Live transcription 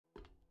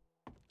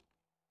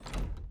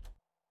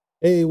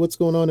Hey, what's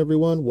going on,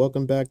 everyone?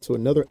 Welcome back to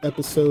another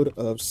episode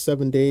of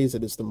 7 Days.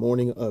 It is the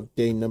morning of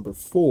day number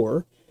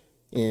 4.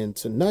 And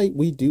tonight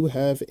we do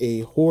have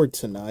a horde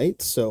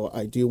tonight. So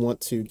I do want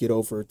to get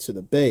over to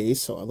the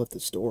base. So I left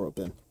this door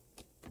open.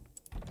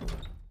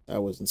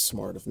 That wasn't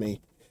smart of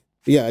me.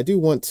 But yeah, I do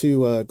want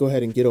to go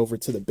ahead and get over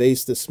to the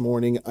base this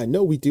morning. I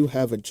know we do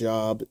have a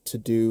job to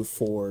do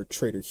for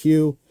Trader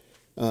Hugh.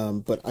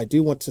 But I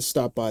do want to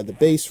stop by the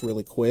base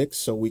really quick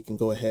so we can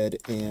go ahead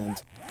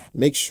and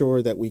make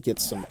sure that we get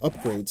some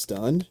upgrades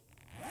done.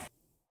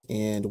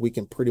 And we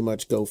can pretty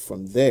much go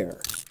from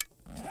there.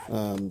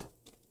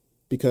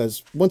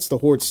 Because once the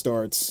horde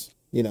starts,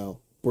 you know,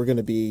 we're going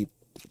to be,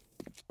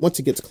 once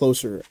it gets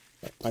closer,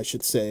 I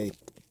should say,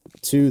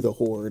 to the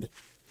horde,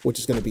 which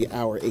is going to be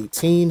hour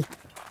 18,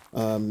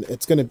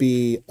 it's going to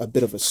be a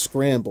bit of a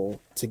scramble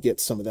to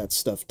get some of that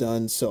stuff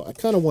done. So I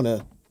kind of want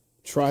to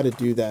try to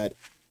do that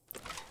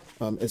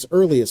as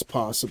early as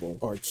possible.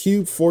 Our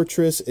cube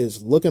fortress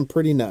is looking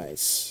pretty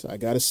nice, I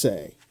gotta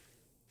say.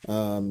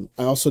 I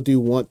also do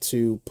want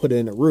to put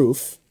in a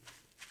roof,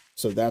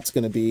 so that's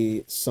going to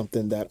be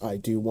something that I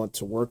do want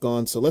to work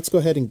on. So let's go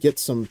ahead and get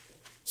some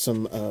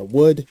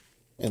wood,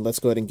 and let's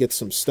go ahead and get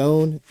some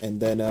stone,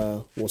 and then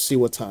we'll see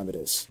what time it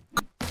is.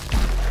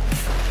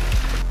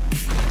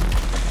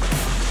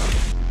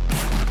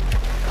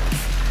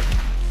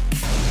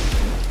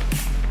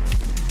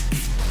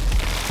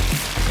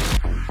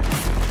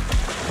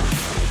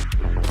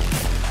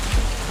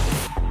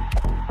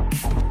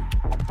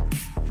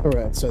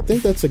 Alright, so I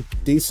think that's a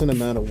decent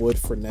amount of wood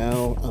for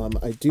now.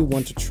 I do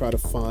want to try to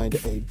find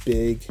a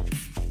big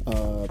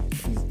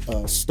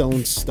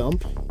stone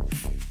stump.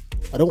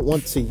 I don't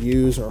want to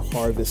use or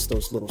harvest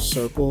those little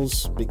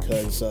circles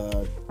because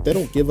they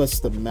don't give us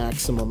the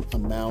maximum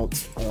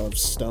amount of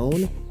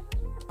stone.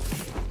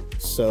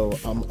 So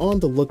I'm on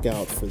the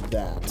lookout for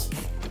that.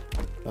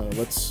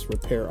 Let's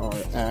repair our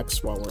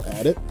axe while we're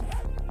at it.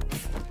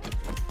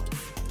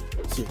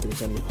 See if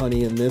there's any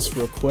honey in this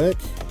real quick.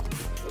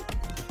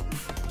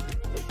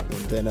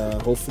 And then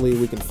hopefully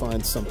we can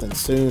find something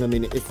soon. I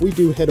mean, if we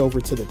do head over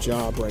to the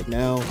job right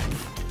now,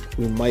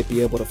 we might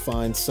be able to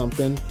find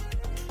something,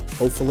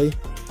 hopefully.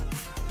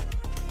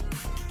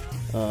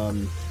 Yeah,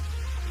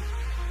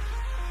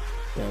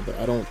 but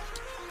I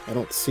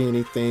don't see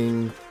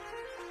anything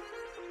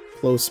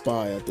close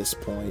by at this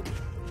point.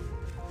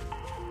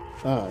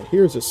 Ah,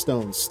 here's a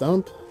stone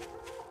stump.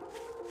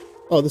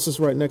 Oh, this is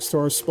right next to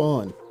our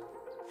spawn.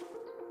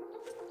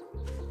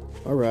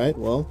 Alright,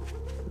 well,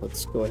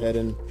 let's go ahead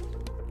and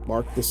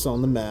mark this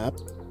on the map.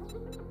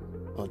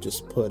 I'll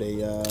just put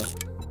a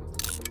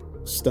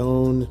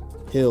stone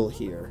hill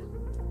here.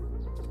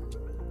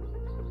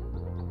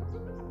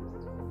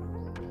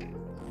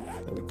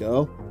 There we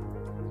go.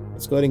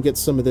 Let's go ahead and get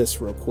some of this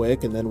real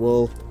quick, and then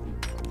we'll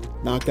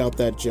knock out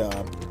that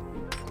job.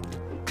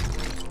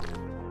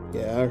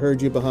 Yeah, I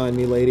heard you behind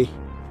me, lady.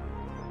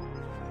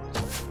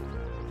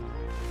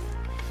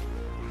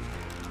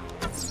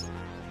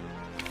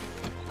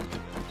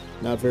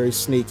 Not very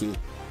sneaky,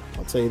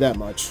 I'll tell you that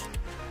much.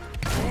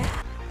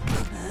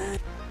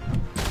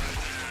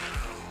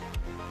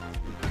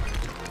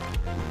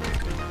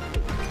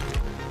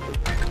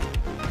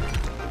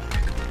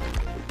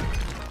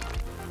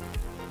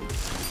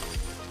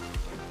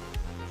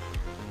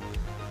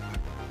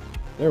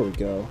 There we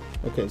go.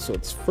 Okay, so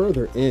it's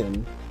further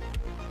in,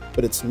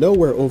 but it's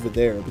nowhere over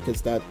there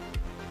because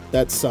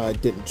that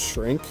side didn't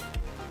shrink.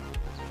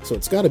 So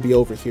it's got to be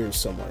over here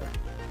somewhere.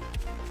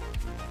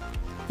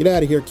 Get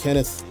out of here,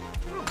 Kenneth.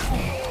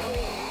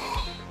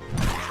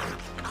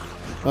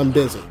 I'm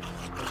busy.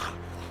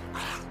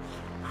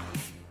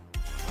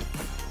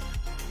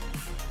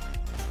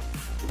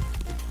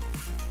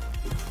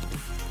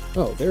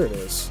 Oh, there it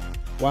is.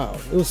 Wow,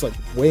 it was like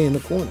way in the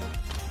corner.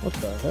 What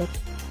the heck?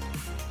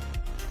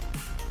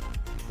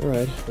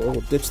 Alright, well,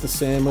 we'll ditch the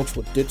sandwich,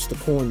 we'll ditch the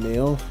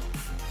cornmeal.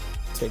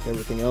 Take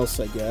everything else,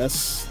 I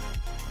guess.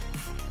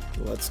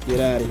 Let's get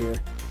out of here.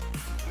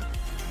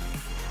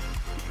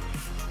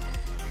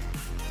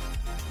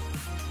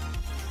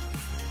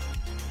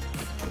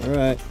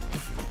 Alright.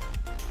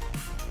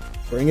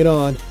 Bring it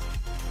on.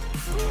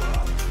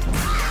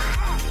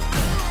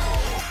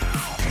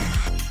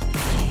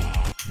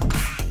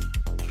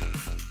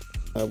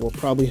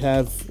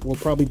 We'll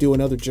probably do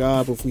another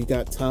job if we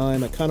got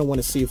time. I kind of want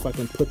to see if I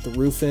can put the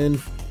roof in.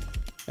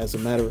 As a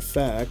matter of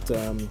fact,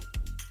 I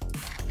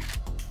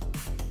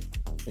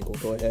think we'll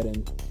go ahead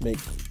and make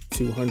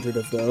 200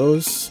 of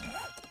those.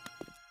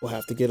 We'll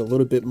have to get a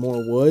little bit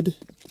more wood.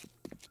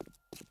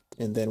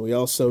 And then we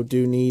also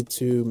do need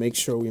to make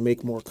sure we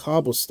make more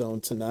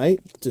cobblestone tonight,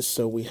 just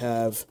so we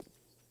have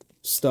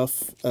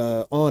stuff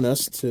on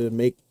us to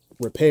make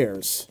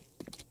repairs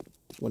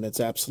when it's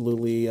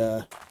absolutely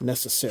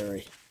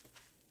necessary.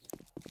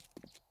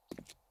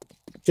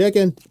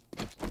 Chicken!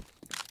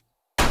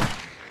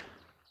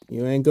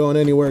 You ain't going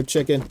anywhere,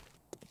 chicken.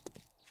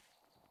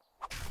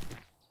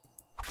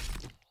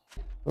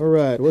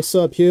 Alright, what's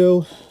up,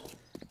 Hugh?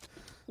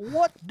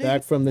 What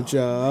Back from the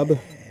job.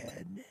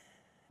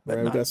 All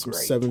right, we got some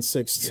great.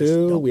 762.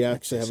 Just We don't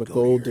actually let have a this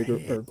go to gold your digger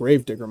head. or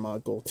grave digger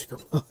mod. Gold digger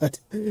mod.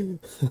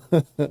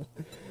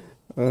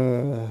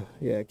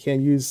 Yeah,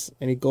 can't use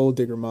any gold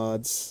digger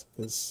mods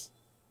because,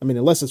 I mean,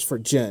 unless it's for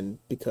Jen,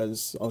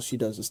 because all she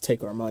does is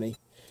take our money.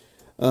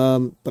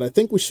 But I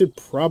think we should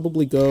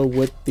probably go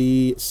with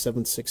the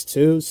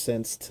 762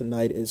 since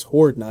tonight is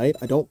Horde night.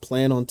 I don't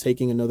plan on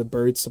taking another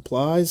bird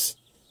supplies,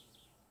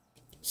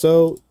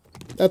 so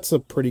that's a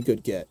pretty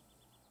good get.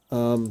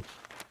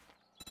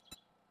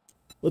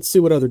 Let's see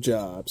what other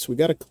jobs. We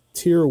got a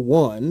tier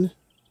 1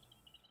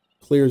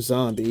 clear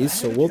zombies,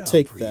 so we'll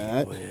take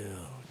that. Well,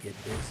 get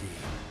busy.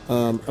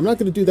 I'm not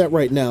going to do that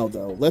right now,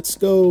 though. Let's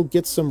go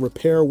get some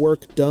repair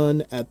work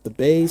done at the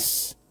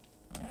base.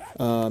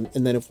 And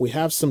then if we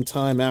have some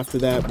time after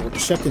that, we'll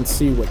check and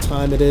see what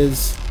time it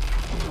is,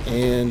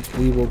 and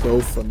we will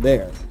go from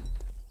there.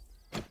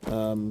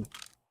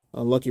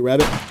 Unlucky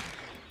rabbit.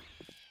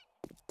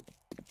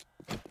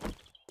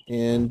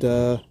 And,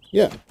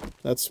 yeah,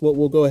 that's what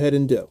we'll go ahead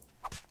and do.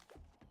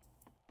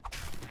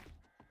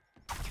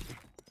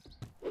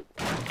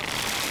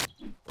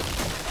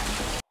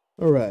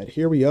 Alright,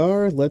 here we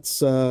are.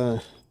 Let's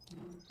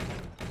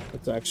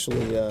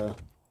actually,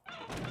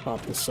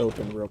 pop this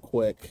open real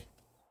quick.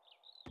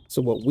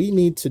 So what we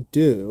need to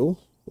do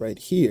right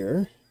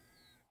here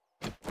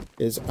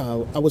is,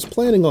 I was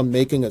planning on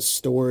making a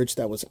storage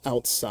that was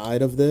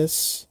outside of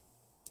this,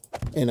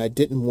 and I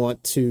didn't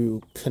want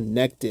to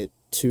connect it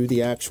to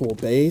the actual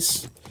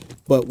base.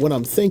 But what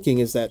I'm thinking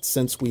is that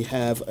since we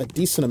have a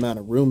decent amount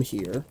of room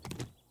here,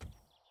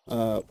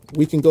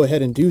 we can go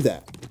ahead and do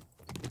that.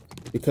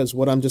 Because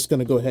what I'm just going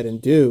to go ahead and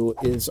do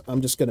is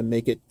I'm just going to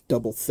make it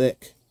double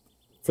thick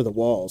for the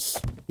walls,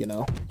 you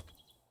know?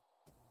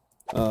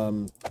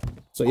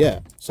 So yeah,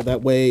 so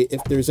that way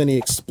if there's any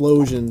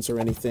explosions or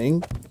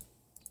anything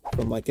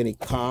from like any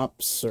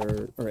cops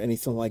or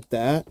anything like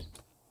that,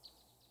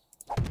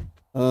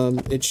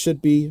 it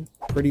should be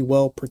pretty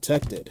well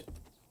protected.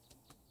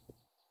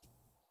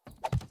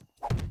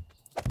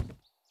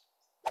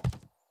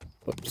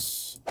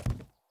 Whoops.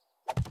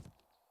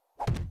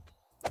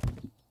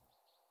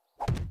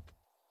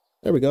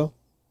 There we go.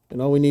 And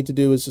all we need to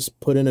do is just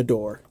put in a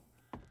door.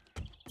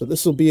 So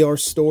this will be our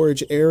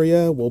storage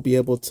area. We'll be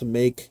able to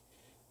make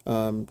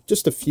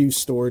just a few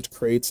storage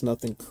crates,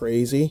 nothing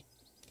crazy.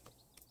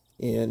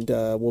 And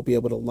we'll be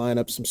able to line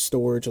up some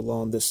storage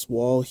along this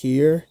wall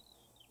here,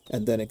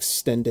 and then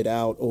extend it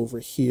out over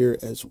here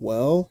as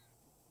well.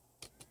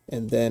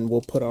 And then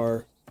we'll put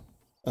our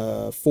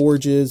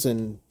forges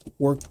and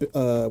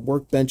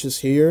workbenches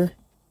here.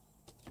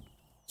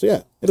 So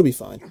yeah, it'll be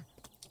fine.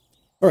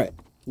 All right,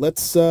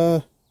 let's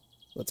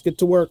get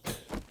to work.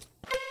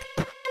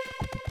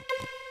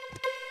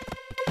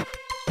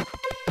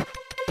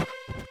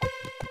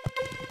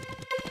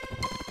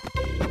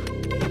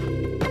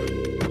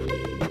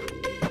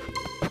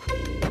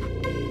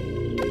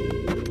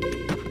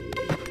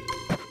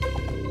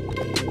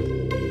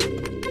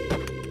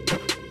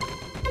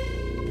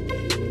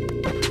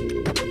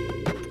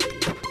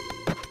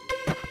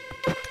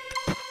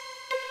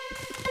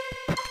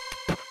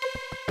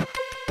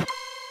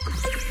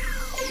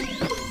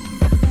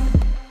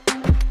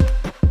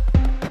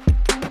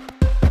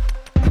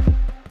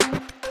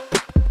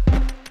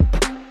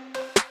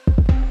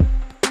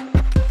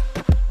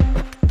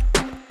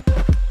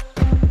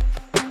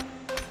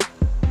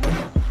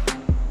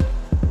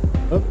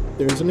 Oh,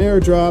 there's an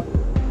airdrop.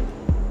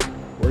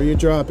 Where are you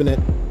dropping it?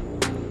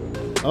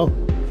 Oh.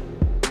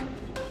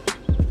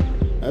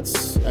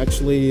 That's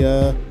actually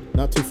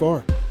not too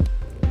far.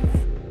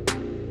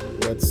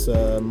 Let's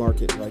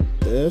mark it like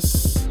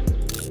this.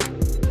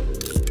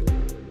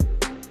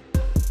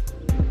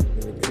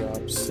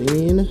 Airdrop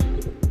scene.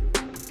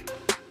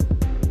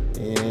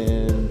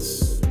 And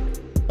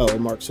oh, it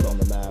marks it on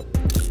the map.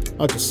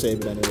 I'll just save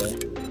it anyway.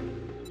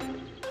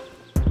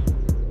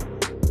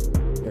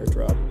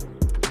 Airdrop.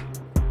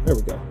 There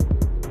we go.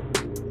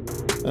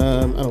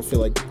 I don't feel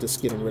like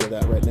just getting rid of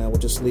that right now. We'll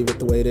just leave it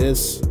the way it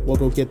is. We'll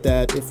go get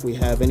that if we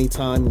have any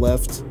time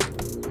left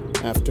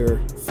after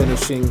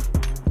finishing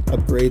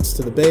upgrades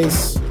to the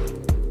base.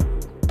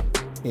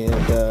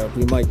 And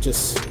we might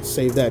just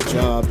save that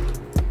job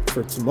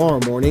for tomorrow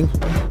morning,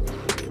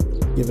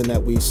 given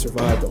that we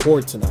survived the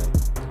Horde tonight.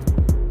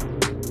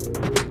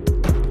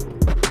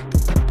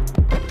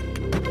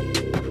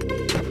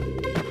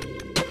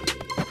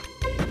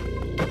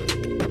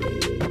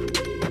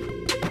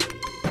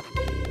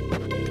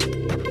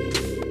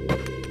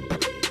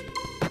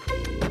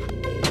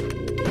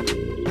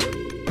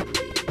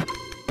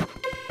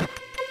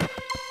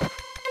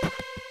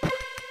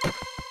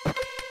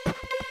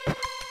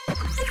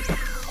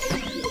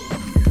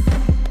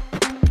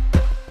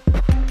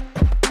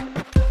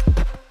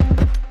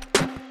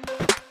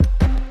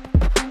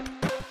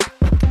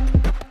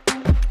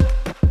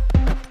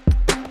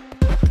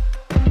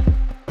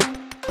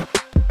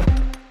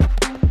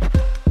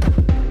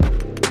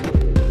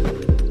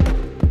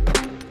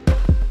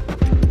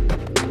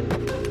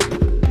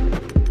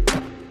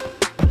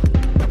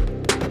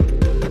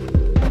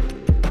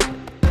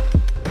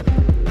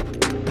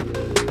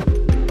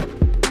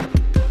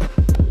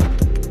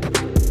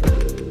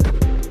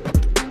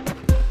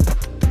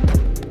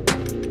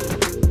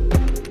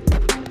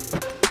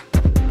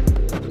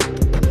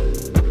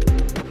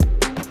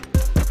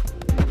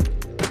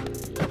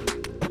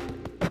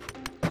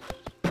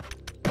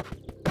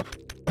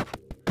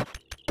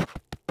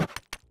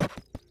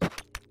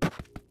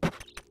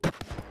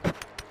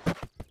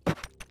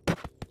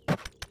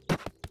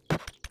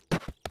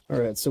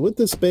 Alright, so with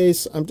this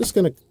base, I'm just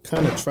going to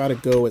kind of try to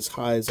go as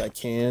high as I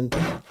can.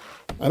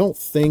 I don't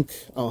think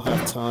I'll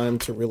have time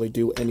to really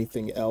do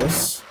anything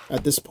else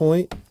at this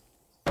point.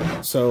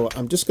 So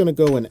I'm just going to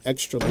go an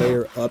extra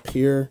layer up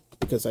here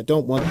because I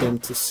don't want them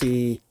to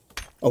see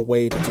a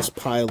way to just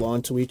pile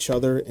onto each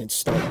other and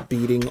start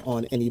beating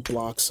on any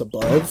blocks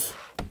above.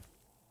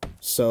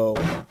 So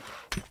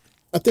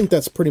I think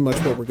that's pretty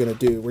much what we're going to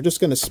do. We're just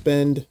going to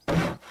spend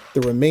the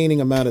remaining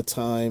amount of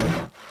time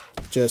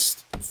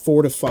just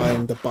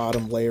fortifying the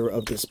bottom layer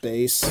of this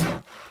base.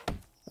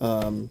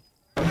 Because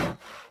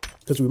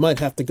we might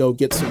have to go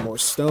get some more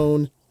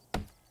stone.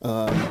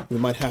 We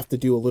might have to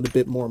do a little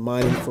bit more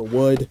mining for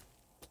wood.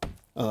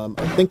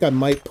 I think I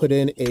might put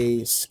in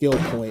a skill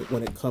point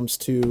when it comes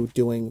to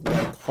doing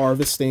like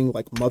harvesting,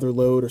 like mother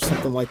lode or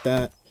something like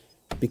that,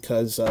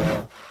 because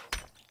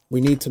we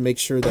need to make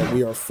sure that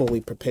we are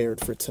fully prepared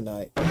for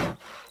tonight.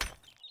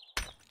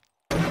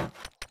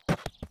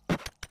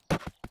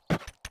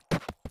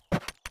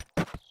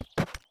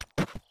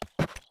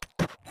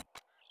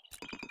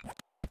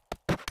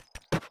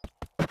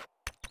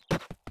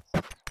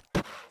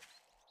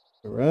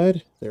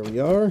 Alright, there we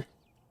are.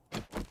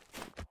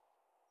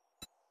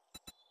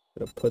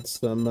 Gonna put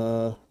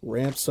some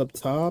ramps up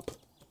top.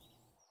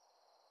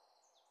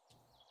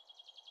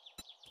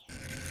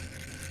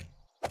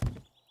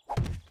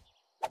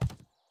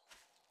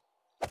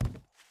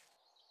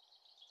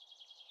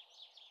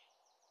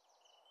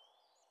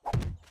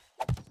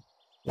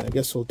 And I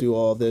guess we'll do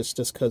all this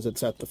just because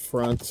it's at the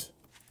front.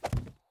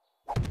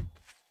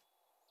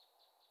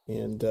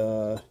 And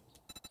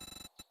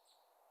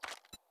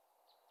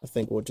I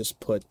think we'll just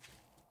put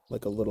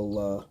like a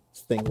little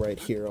thing right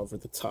here over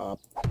the top.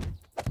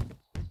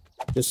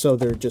 Just so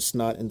they're just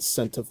not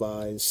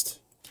incentivized,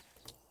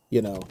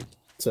 you know,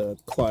 to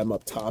climb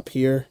up top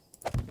here.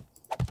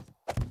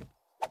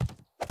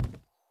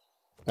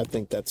 I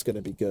think that's going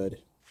to be good.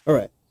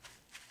 Alright,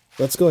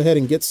 let's go ahead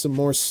and get some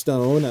more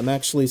stone. I'm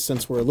actually,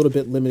 since we're a little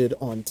bit limited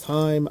on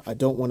time, I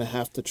don't want to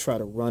have to try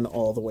to run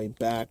all the way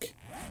back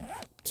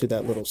to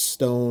that little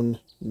stone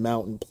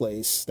mountain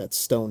place, that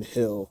stone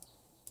hill.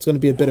 It's going to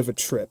be a bit of a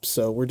trip,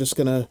 so we're just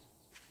going to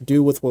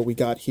do with what we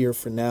got here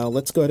for now.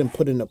 Let's go ahead and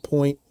put in a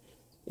point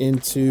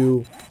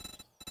into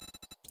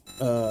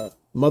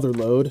mother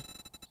lode,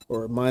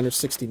 or miner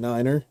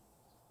 69er.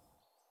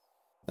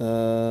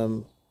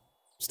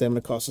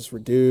 Stamina cost is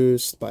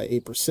reduced by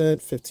 8%,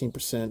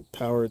 15%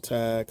 power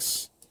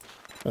attacks.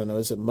 I don't know,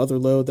 is it mother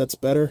lode that's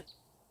better?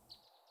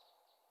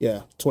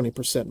 Yeah,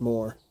 20%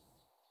 more.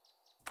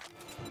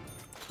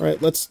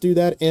 Alright, let's do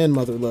that and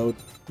mother lode.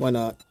 Why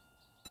not?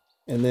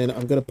 And then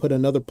I'm going to put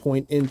another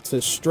point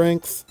into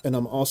strength, and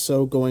I'm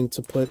also going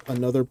to put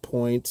another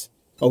point...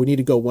 Oh, we need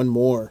to go one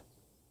more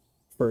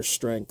for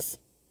strength.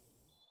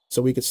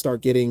 So we could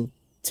start getting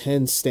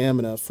 10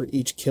 stamina for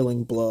each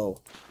killing blow.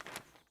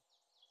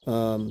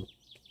 Yeah,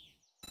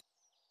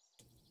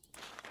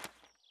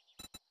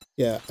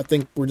 I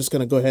think we're just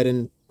going to go ahead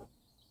and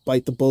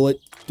bite the bullet,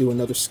 do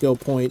another skill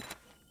point,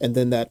 and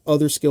then that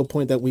other skill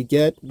point that we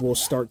get, we'll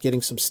start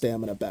getting some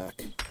stamina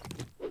back.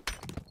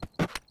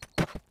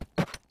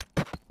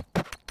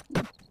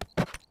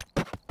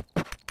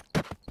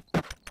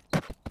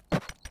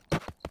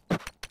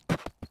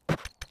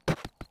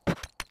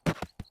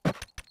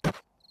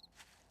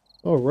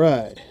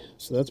 Alright,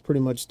 so that's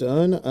pretty much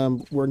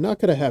done. We're not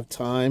going to have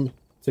time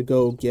to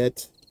go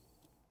get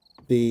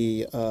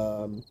the,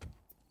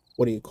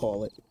 what do you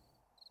call it?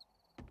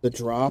 The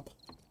drop.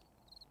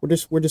 We're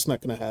just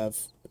not going to have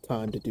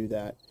time to do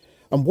that.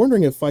 I'm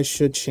wondering if I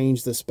should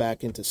change this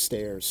back into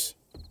stairs.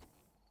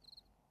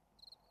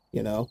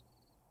 You know?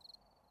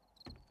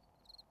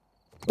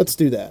 Let's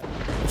do that.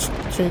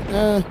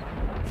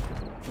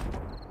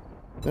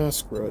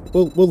 Screw it.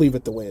 We'll leave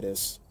it the way it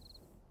is.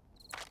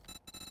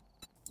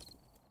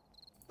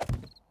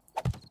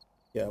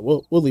 Yeah,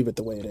 we'll leave it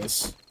the way it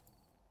is.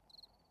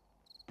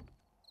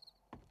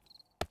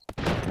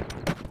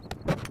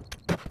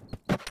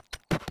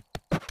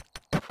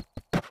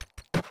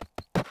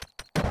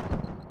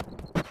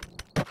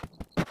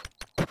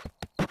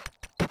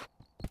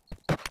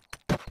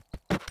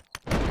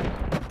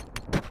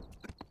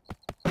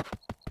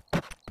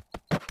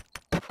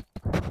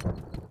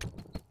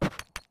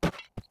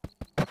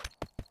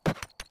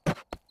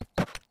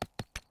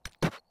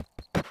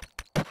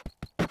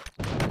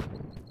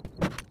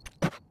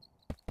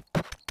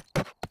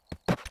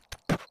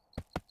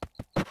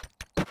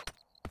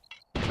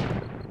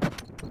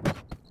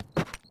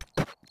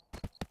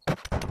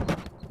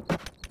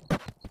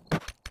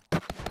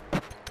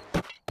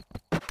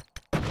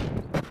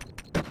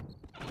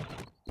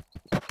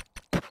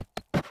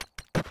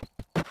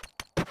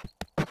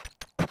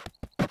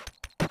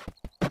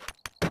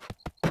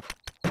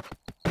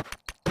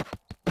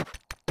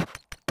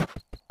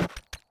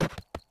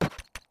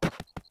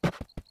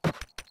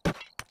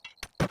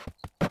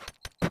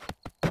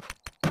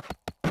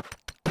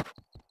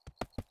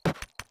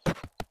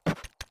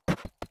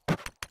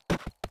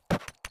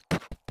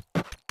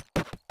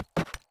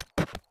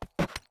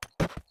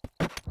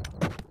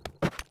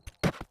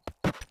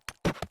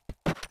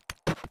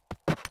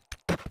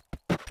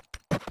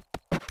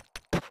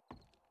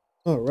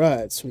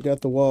 Alright, so we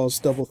got the walls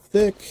double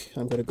thick.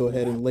 I'm going to go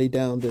ahead and lay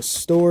down this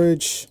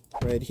storage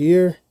right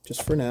here,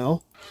 just for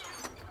now.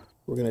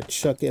 We're going to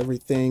chuck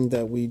everything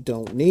that we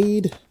don't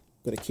need.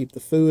 Going to keep the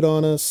food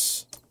on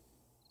us.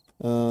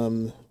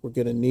 We're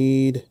going to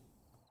need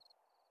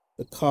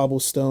the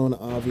cobblestone,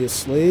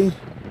 obviously.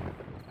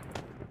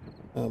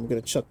 I'm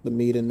going to chuck the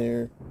meat in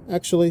there.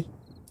 Actually,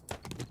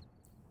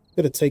 I'm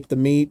going to take the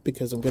meat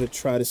because I'm going to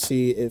try to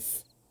see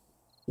if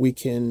we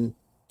can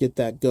get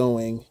that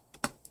going.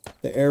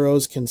 The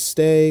arrows can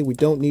stay. We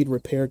don't need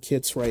repair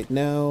kits right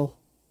now.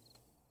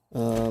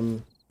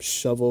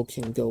 Shovel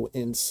can go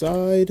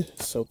inside.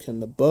 So can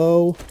the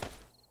bow.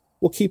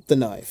 We'll keep the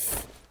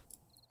knife.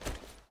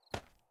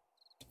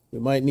 We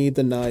might need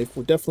the knife.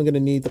 We're definitely going to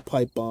need the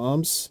pipe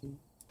bombs.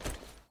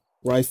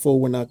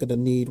 Rifle we're not going to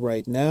need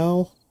right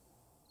now.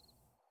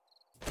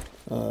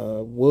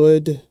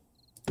 Wood,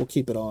 we'll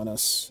keep it on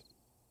us.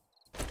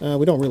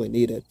 We don't really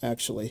need it,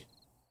 actually.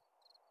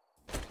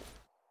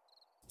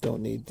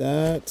 Don't need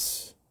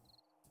that.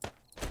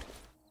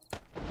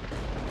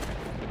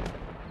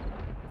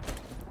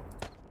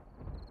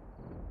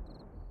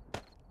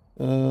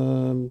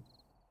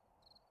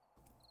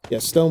 Yeah,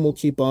 stone we'll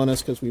keep on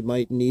us because we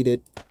might need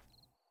it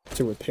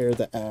to repair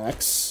the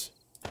axe.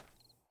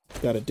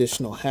 Got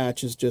additional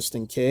hatches just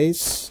in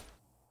case.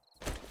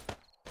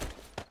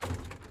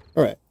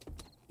 Alright.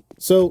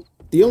 So,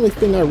 the only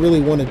thing I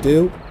really want to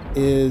do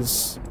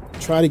is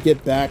try to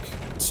get back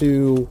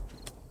to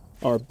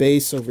our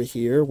base over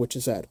here, which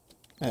is at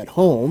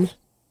home.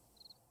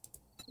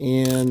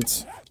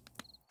 And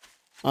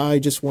I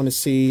just want to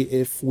see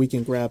if we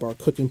can grab our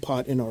cooking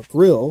pot and our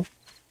grill.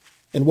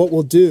 And what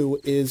we'll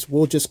do is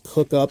we'll just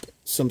cook up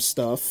some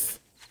stuff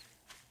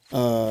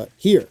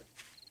here,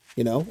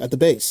 you know, at the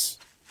base.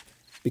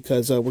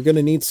 Because we're going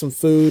to need some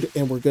food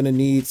and we're going to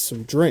need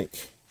some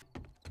drink.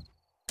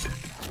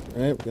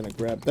 Alright, we're going to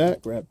grab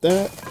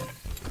that.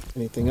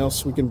 Anything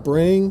else we can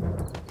bring?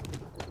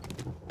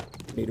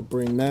 Need to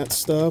bring that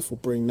stuff. We'll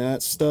bring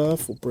that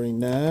stuff. We'll bring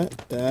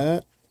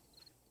that.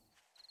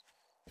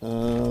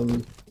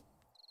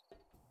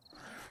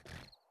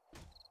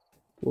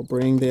 We'll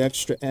bring the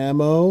extra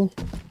ammo.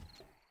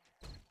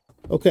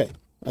 Okay,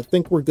 I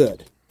think we're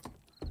good.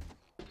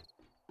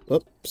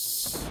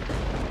 Oops.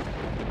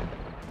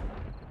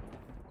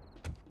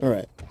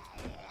 Alright,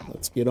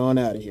 let's get on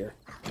out of here.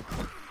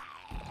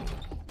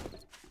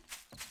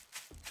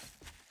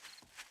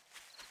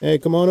 Hey,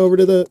 come on over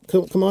to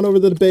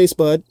the base,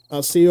 bud.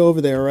 I'll see you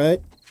over there, all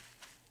right?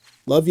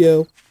 Love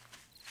you.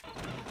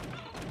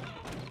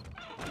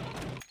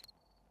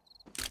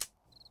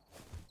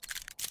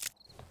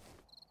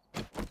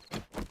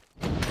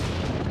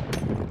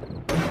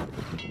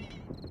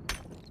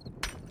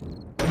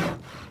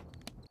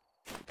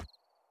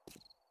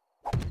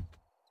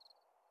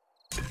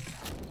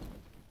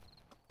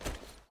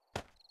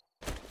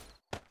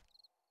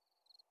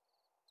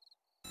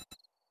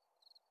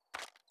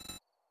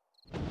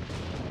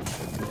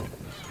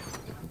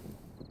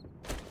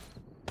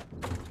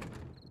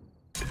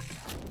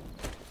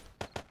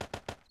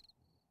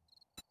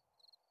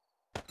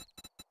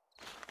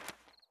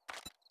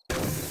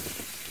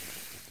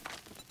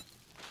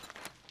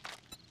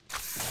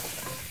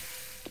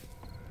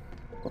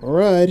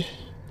 Alright,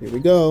 here we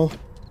go.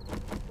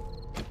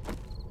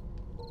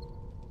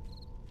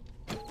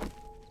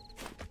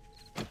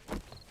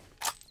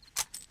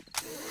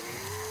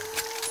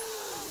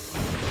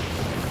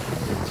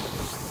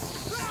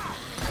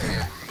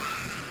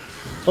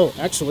 Oh,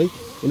 actually,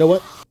 you know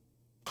what?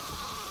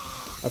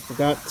 I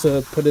forgot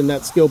to put in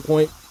that skill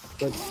point.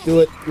 Let's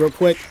do it real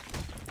quick.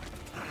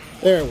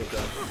 There we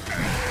go.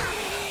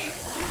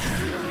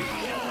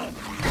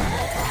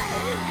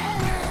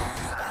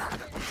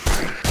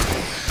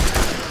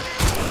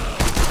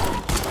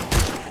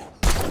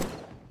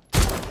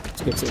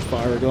 Get some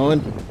fire going.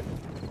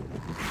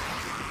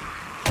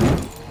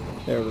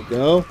 There we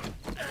go.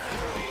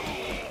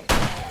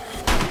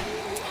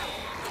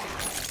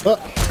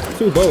 Oh,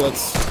 2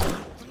 bullets.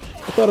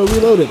 I thought I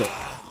reloaded it.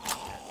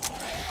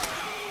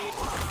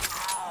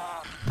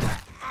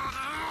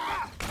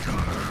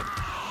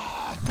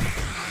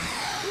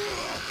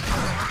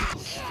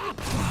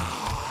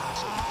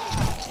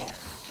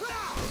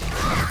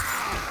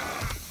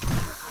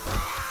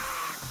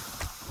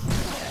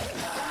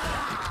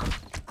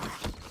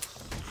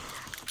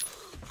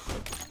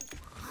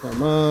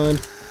 Come on.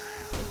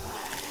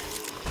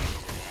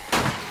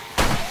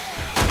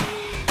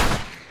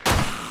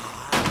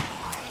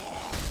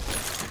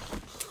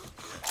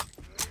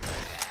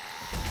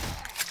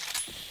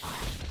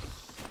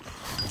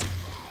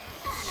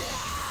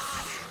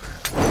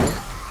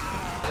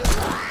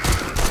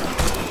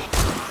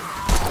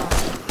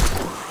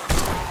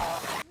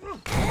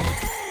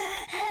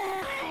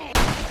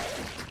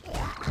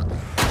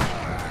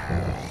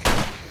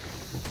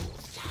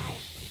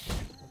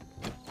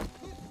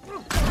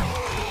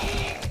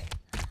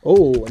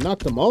 Oh, I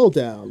knocked them all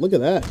down. Look at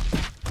that.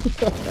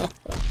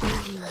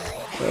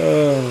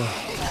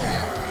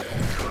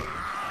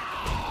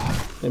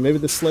 And maybe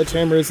the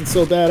sledgehammer isn't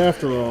so bad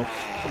after all.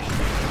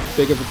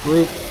 big of a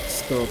group.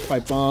 Let's throw a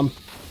pipe bomb.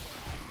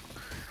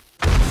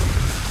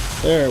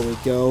 There we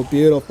go.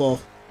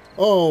 Beautiful.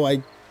 Oh,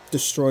 I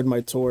destroyed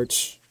my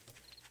torch.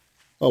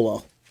 Oh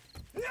well.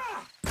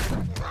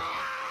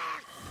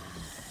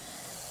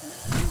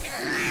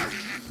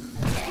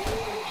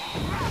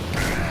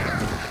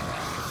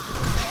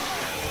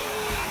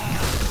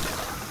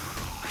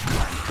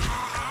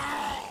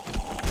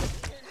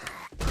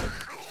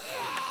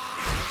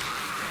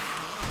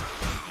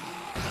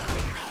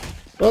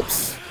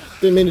 Oops.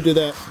 Didn't mean to do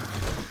that.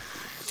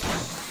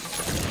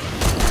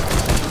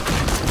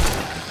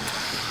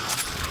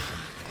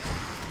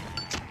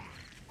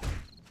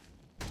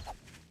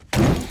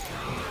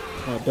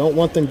 I don't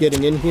want them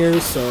getting in here,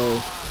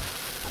 so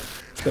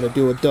gonna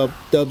do a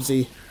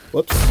dubsy.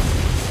 Whoops.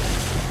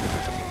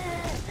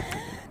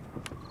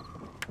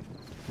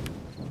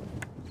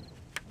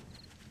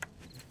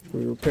 Can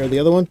we repair the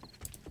other one?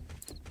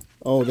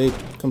 Oh, they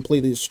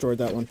completely destroyed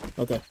that one.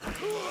 Okay.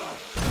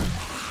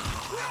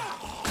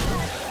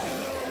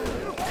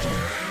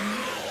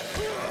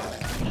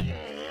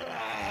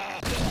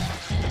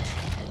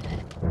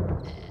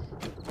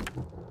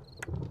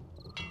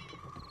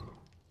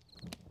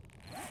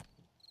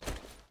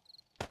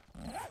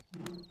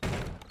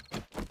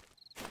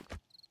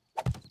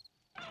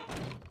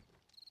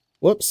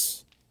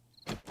 Whoops.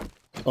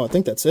 Oh, I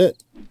think that's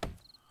it. I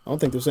don't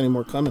think there's any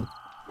more coming.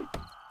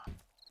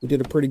 We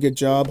did a pretty good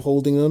job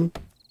holding them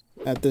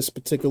at this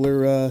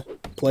particular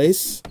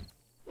place,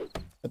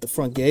 at the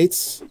front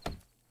gates.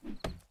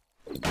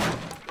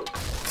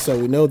 So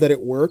we know that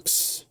it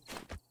works.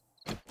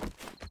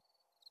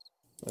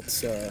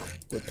 Let's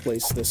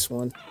replace this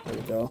one. There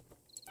we go.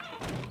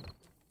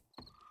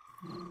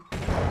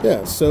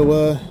 Yeah,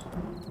 so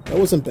that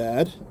wasn't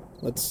bad.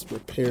 Let's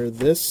repair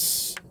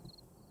this.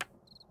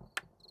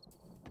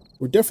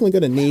 We're definitely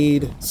going to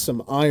need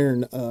some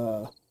iron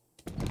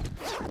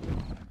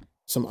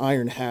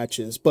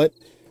hatches, but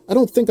I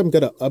don't think I'm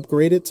going to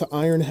upgrade it to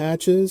iron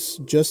hatches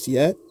just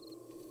yet.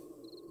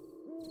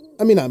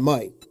 I mean, I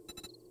might.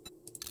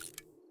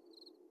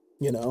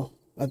 You know,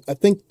 I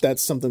think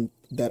that's something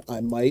that I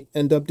might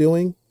end up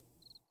doing.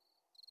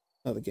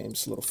 Oh, the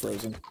game's a little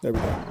frozen. There we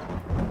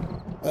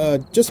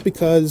go. Just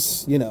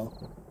because, you know,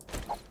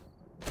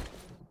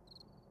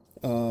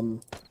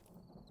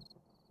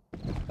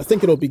 I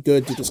think it'll be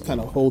good to just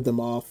kind of hold them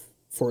off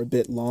for a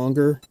bit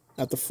longer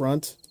at the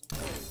front.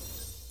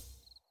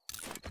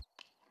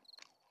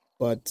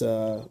 But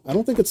I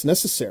don't think it's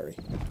necessary,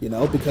 you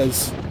know,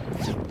 because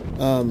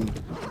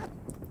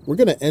we're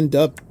going to end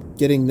up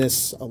getting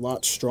this a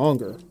lot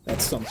stronger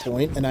at some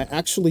point. And I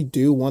actually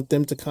do want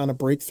them to kind of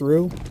break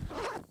through.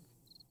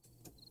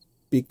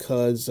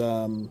 Because,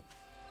 you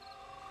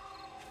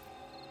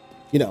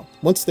know,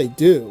 once they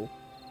do,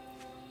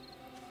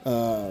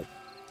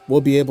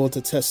 we'll be able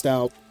to test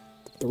out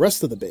the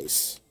rest of the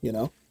base, you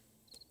know?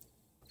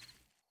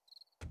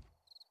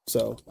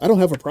 So, I don't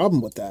have a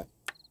problem with that.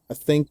 I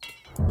think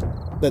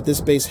that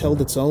this base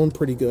held its own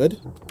pretty good.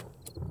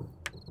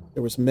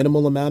 There was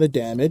minimal amount of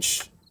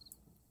damage.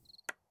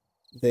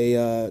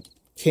 They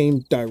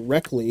came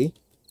directly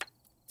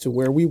to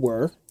where we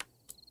were.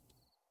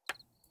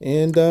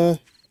 And,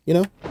 you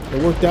know,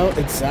 it worked out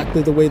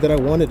exactly the way that I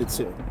wanted it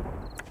to.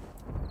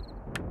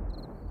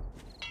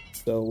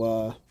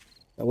 So,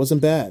 that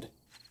wasn't bad.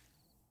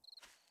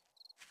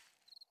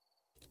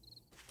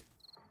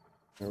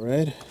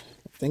 Alright,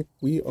 I think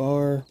we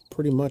are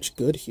pretty much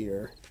good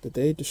here. Did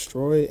they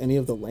destroy any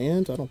of the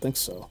land? I don't think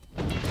so.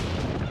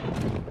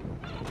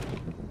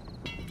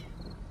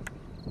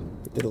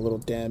 They did a little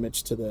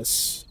damage to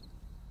this.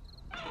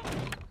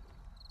 But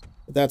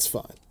that's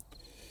fine.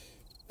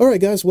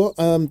 Alright guys, well,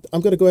 I'm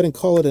going to go ahead and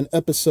call it an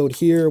episode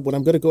here. What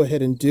I'm going to go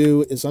ahead and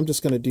do is I'm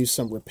just going to do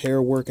some repair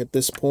work at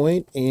this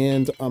point,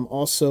 and I'm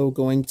also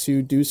going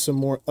to do some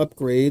more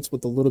upgrades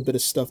with a little bit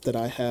of stuff that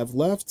I have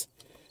left,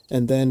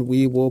 and then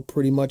we will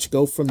pretty much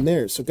go from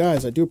there. So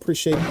guys, I do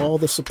appreciate all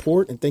the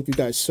support, and thank you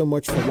guys so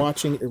much for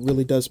watching. It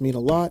really does mean a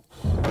lot,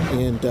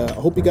 and I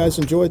hope you guys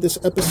enjoyed this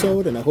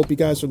episode, and I hope you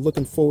guys are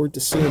looking forward to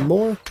seeing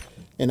more,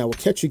 and I will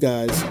catch you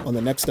guys on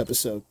the next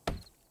episode.